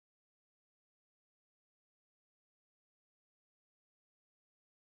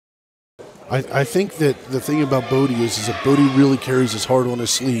I think that the thing about BODIE is that BODIE really carries his heart on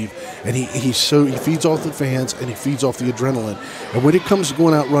his sleeve, and he feeds off the fans and he feeds off the adrenaline. And when it comes to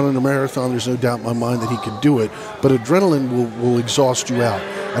going out running a marathon, there's no doubt in my mind that he can do it, but adrenaline will exhaust you out.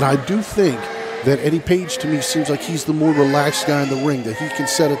 And I do think that Eddie Page, to me, seems like he's the more relaxed guy in the ring, that he can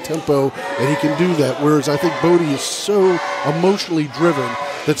set a tempo and he can do that, whereas I think BODIE is so emotionally driven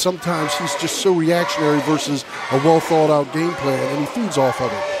that sometimes he's just so reactionary versus a well-thought-out game plan, and he feeds off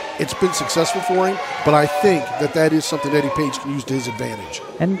of it. It's been successful for him, but I think that is something Eddie Page can use to his advantage.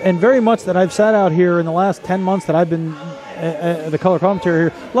 And very much that I've sat out here in the last 10 months that I've been the color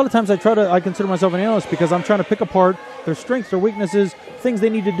commentary here, a lot of times I consider myself an analyst because I'm trying to pick apart their strengths, their weaknesses, things they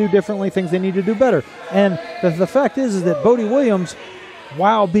need to do differently, things they need to do better. And the fact is that BODIE Williams,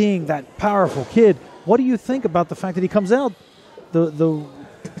 while being that powerful kid, what do you think about the fact that he comes out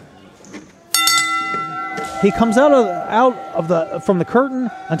He comes from the curtain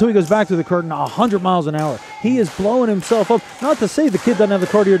until he goes back to the curtain 100 miles an hour. He is blowing himself up. Not to say the kid doesn't have the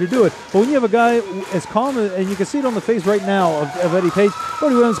cardio to do it, but when you have a guy as calm, and you can see it on the face right now of Eddie Page,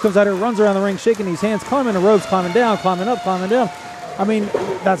 BODIE Williams comes out here, runs around the ring, shaking his hands, climbing the ropes, climbing down, climbing up, climbing down. I mean,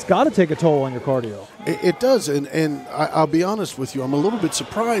 that's got to take a toll on your cardio. It does, and I'll be honest with you, I'm a little bit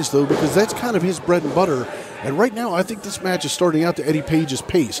surprised, though, because that's kind of his bread and butter. And right now, I think this match is starting out to Eddie Page's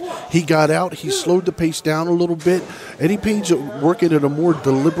pace. He got out, he slowed the pace down a little bit. Eddie Page working at a more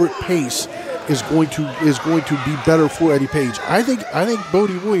deliberate pace is going to be better for Eddie Page. I think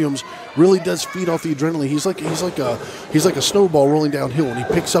BODIE Williams really does feed off the adrenaline. He's like a snowball rolling downhill, and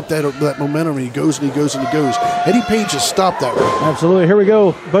he picks up that momentum, and he goes and he goes and he goes. Eddie Page has stopped that right. Absolutely. Here we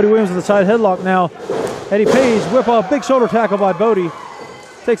go. BODIE Williams with the side headlock now. Eddie Page whip off, big shoulder tackle by BODIE.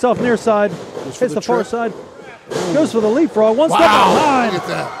 Takes off near side, hits the far side, goes for the leapfrog. One step behind. Look at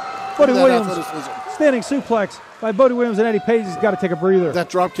that. BODIE Williams, standing suplex by BODIE Williams, and Eddie Page has got to take a breather. That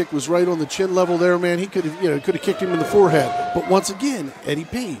drop kick was right on the chin level there, man. He could have kicked him in the forehead. But once again, Eddie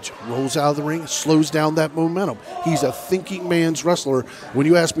Page rolls out of the ring, slows down that momentum. He's a thinking man's wrestler. When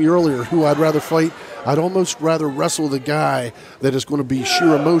you asked me earlier who I'd rather fight, I'd almost rather wrestle the guy that is going to be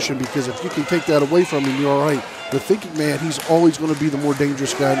sheer emotion, because if you can take that away from him, you're all right. The thinking man, he's always going to be the more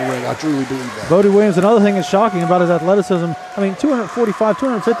dangerous guy in the ring. I truly believe that. BODIE Williams, another thing that's shocking about his athleticism, I mean, 245,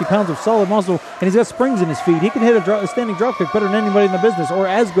 250 pounds of solid muscle, and he's got springs in his feet. He can hit a standing drop kick better than anybody in the business, or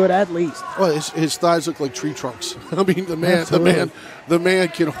as good at least. Well, his thighs look like tree trunks. I mean, the man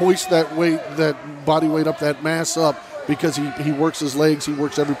can hoist that weight, that body weight up, that mass up, because he works his legs, he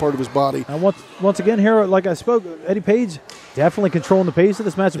works every part of his body. And once again here, like I spoke, Eddie Page definitely controlling the pace of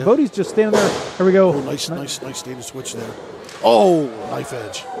this match. Yep. BODIE's just standing there. Here we go. Oh, nice standing switch there. Oh, knife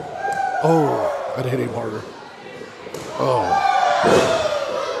edge. Oh, I'd hit him harder. Oh.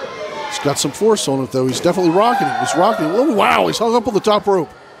 He's got some force on it, though. He's definitely rocking him. He's rocking him. Oh, wow, he's hung up on the top rope.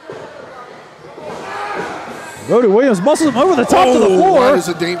 BODIE Williams muscles him over the top to the floor. That is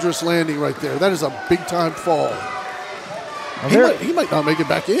a dangerous landing right there. That is a big-time fall. He might not make it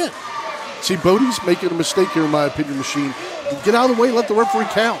back in. See, BODIE's making a mistake here, in my opinion, Machine. Get out of the way, let the referee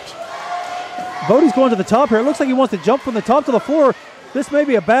count. BODIE's going to the top here. It looks like he wants to jump from the top to the floor. This may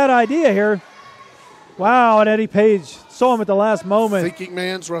be a bad idea here. Wow, and Eddie Page saw him at the last moment. Thinking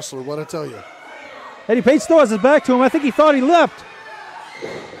man's wrestler, what I tell you. Eddie Page still has his back to him. I think he thought he left.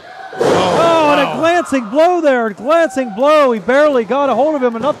 Oh, and a glancing blow there. Glancing blow. He barely got a hold of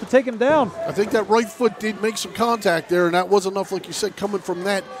him enough to take him down. I think that right foot did make some contact there, and that was enough, like you said, coming from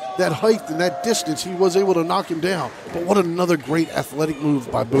that height and that distance. He was able to knock him down. But what another great athletic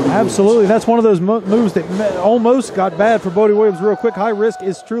move by BODIE Absolutely. Williams. That's one of those moves that almost got bad for BODIE Williams real quick. High risk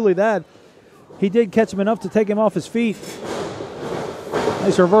is truly that. He did catch him enough to take him off his feet.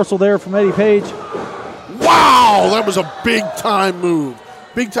 Nice reversal there from Eddie Page. Wow, that was a big-time move.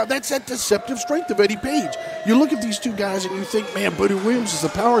 Big time. That's that deceptive strength of Eddie Page. You look at these two guys and you think, man, BODIE Williams is the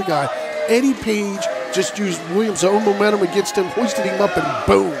power guy. Eddie Page just used Williams' own momentum against him, hoisted him up, and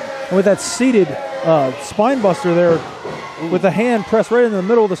boom. And with that seated spine buster there, with the hand pressed right into the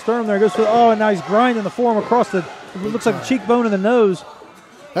middle of the sternum there, goes for, and now he's grinding the forearm across it looks like the cheekbone and the nose.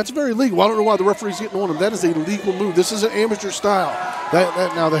 That's very legal. I don't know why the referee's getting on him. That is a legal move. This is an amateur style.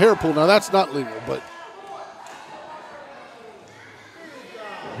 Now the hair pull, now that's not legal, but.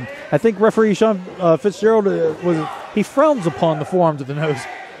 I think referee Sean Fitzgerald he frowns upon the forearm to the nose,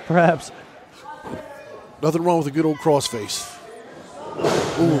 perhaps. Nothing wrong with a good old crossface.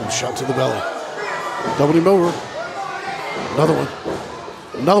 Ooh, shot to the belly. Doubled him over. Another one.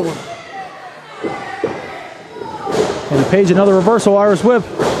 Another one. And Page, another reversal, Irish whip.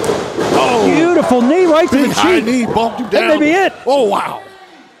 Oh! Beautiful knee right to the cheek. High knee, bumped him down. That may be it. Oh, wow.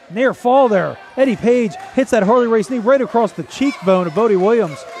 Near fall there. Eddie Page hits that Harley Race knee right across the cheekbone of BODIE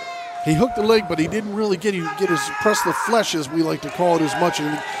Williams. He hooked the leg, but he didn't really get his press the flesh, as we like to call it, as much,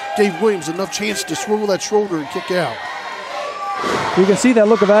 and it gave Williams enough chance to swivel that shoulder and kick out. You can see that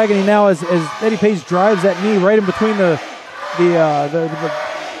look of agony now as Eddie Page drives that knee right in between the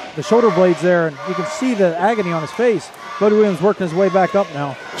shoulder blades there, and you can see the agony on his face. Bodie Williams working his way back up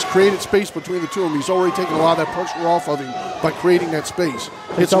now. He's created space between the two of them. He's already taken a lot of that pressure off of him by creating that space.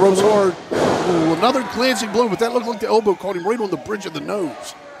 Hits the ropes hard. Ooh, another glancing blow, but that looked like the elbow caught him right on the bridge of the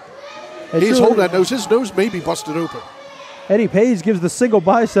nose. He's holding that nose. His nose may be busted open. Eddie Page gives the single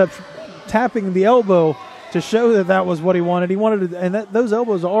bicep, tapping the elbow to show that was what he wanted. He wanted to, and those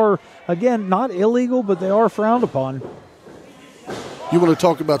elbows are, again, not illegal, but they are frowned upon. You want to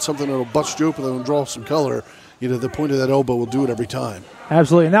talk about something that'll bust you open and draw some color, the point of that elbow will do it every time.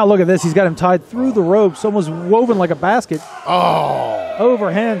 Absolutely. Now look at this. He's got him tied through the ropes, almost woven like a basket. Oh!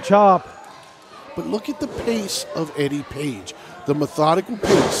 Overhand chop. But look at the pace of Eddie Page, the methodical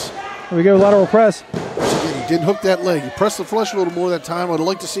pace. Here we go, lateral press. Again, he didn't hook that leg. He pressed the flesh a little more that time. I'd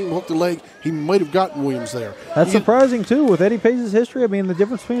like to see him hook the leg. He might have gotten Williams there. That's surprising, too, with Eddie Page's history. I mean, the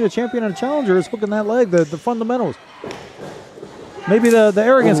difference between a champion and a challenger is hooking that leg, the fundamentals. Maybe the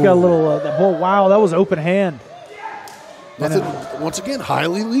arrogance got a little, wow, that was open hand. Nothing, once again,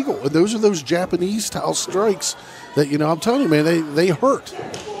 highly legal. And those are those Japanese-style strikes that, I'm telling you, man, they hurt.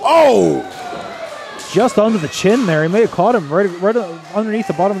 Oh! Just under the chin there. He may have caught him right underneath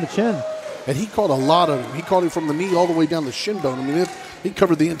the bottom of the chin. And he caught a lot of him. He caught him from the knee all the way down the shin bone. I mean, he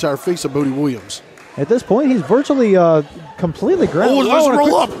covered the entire face of Bodie Williams. At this point, he's virtually completely grounded. Oh, let's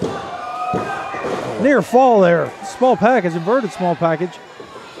roll up. Near fall there. Small package, inverted small package.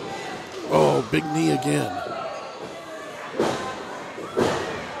 Oh, big knee again.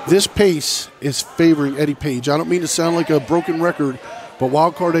 This pace is favoring Eddie Page. I don't mean to sound like a broken record, but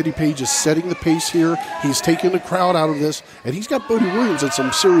Wildcard Eddie Page is setting the pace here. He's taking the crowd out of this, and he's got Bodie Williams in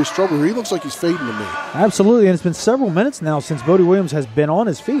some serious trouble here. He looks like he's fading to me. Absolutely, and it's been several minutes now since Bodie Williams has been on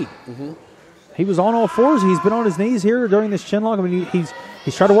his feet. Mm-hmm. He was on all fours. He's been on his knees here during this chin lock. I mean, he's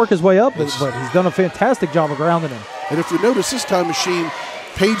tried to work his way up, but he's done a fantastic job of grounding him. And if you notice this time machine,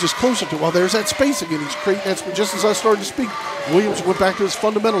 Page is closer to, well, there's that space again. He's creating that space. Just as I started to speak, Williams went back to his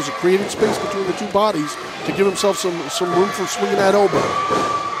fundamentals of creating space between the two bodies to give himself some room for swinging that elbow.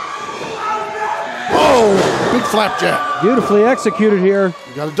 Oh, big flapjack. Beautifully executed here.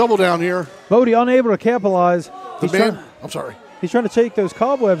 You got a double down here. Bodie unable to capitalize. I'm sorry. He's trying to take those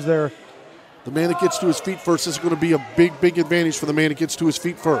cobwebs there. The man that gets to his feet first is going to be a big, big advantage for the man that gets to his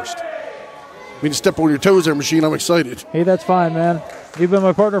feet first. I mean, to step on your toes there, Machine. I'm excited. Hey, that's fine, man. You've been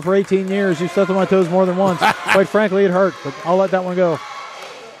my partner for 18 years. You've stepped on my toes more than once. Quite frankly, it hurt, but I'll let that one go.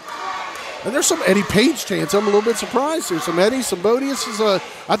 And there's some Eddie Page chants. I'm a little bit surprised. There's some Eddie, some Bodie.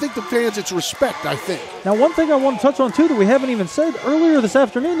 I think the fans, it's respect, I think. Now, one thing I want to touch on, too, that we haven't even said, earlier this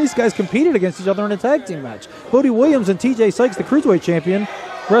afternoon, these guys competed against each other in a tag team match. Bodie Williams and TJ Sykes, the Cruiserweight champion,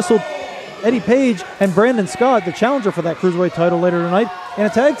 wrestled Eddie Page and Brandon Scott, the challenger for that Cruiserweight title later tonight, in a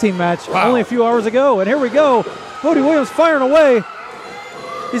tag team match only a few hours ago. And here we go. Bodie Williams firing away.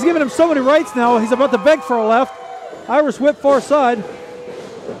 He's giving him so many rights now. He's about to beg for a left. Irish whip far side.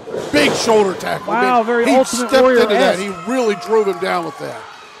 Big shoulder tackle. Wow, very Ultimate Warrior-esque. He stepped into that. He really drove him down with that.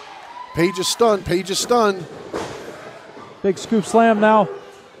 Page is stunned. Page is stunned. Big scoop slam now.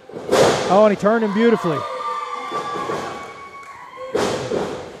 Oh, and he turned him beautifully.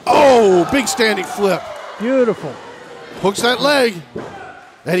 Oh, big standing flip. Beautiful. Hooks that leg.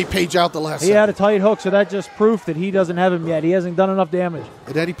 Eddie Page out the last He had a tight hook, so that just proof that he doesn't have him yet. He hasn't done enough damage.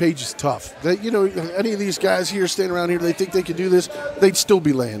 And Eddie Page is tough. Any of these guys here standing around here, they think they can do this, they'd still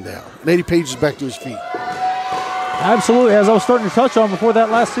be laying down. And Eddie Page is back to his feet. Absolutely, as I was starting to touch on before that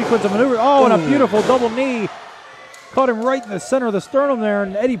last sequence of maneuver. Oh, and a beautiful double knee. Caught him right in the center of the sternum there,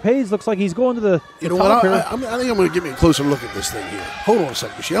 and Eddie Page looks like he's going to the top here. I think I'm going to give me a closer look at this thing here. Hold on a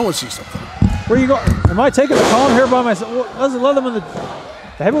second, Machine. I want to see something. Where you going? Am I taking the column here by myself? Well, Leslie Leatherman,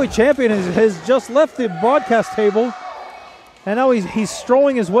 the heavyweight champion, has just left the broadcast table, and now he's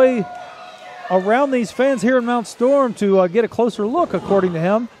strolling his way around these fans here in Mount Storm to get a closer look, according to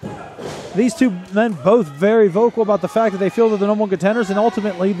him. These two men both very vocal about the fact that they feel they're the number one contenders, and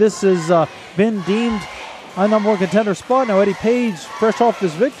ultimately this has been deemed a number one contender spot. Now Eddie Page, fresh off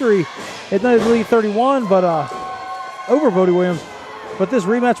this victory at Night Elite 31, but over Bodie Williams. But this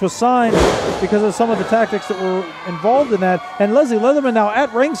rematch was signed because of some of the tactics that were involved in that. And Leslie Leatherman now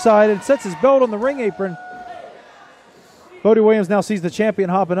at ringside and sets his belt on the ring apron. Bodie Williams now sees the champion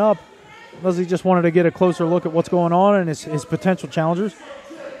hopping up. Leslie just wanted to get a closer look at what's going on and his potential challengers.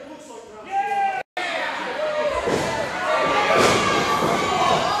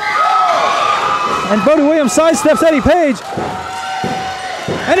 And Bodie Williams sidesteps Eddie Page.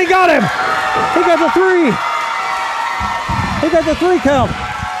 And he got him. He got the 3. He got the 3 count.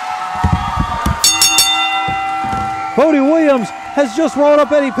 Bodie Williams has just rolled up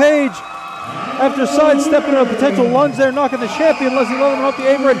Eddie Page after sidestepping a potential lunge there, knocking the champion Leslie Leatherman off the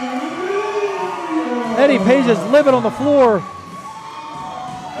apron. Eddie Page is livid on the floor.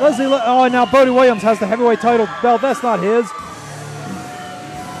 And now Bodie Williams has the heavyweight title belt. That's not his.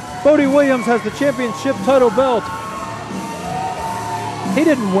 Bodie Williams has the championship title belt. He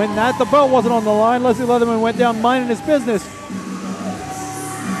didn't win that. The belt wasn't on the line. Leslie Leatherman went down minding his business.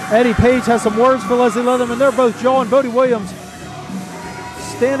 Eddie Page has some words for Leslie Leatherman. They're both jawing. Bodie Williams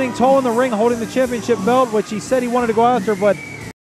standing tall in the ring, holding the championship belt, which he said he wanted to go after, but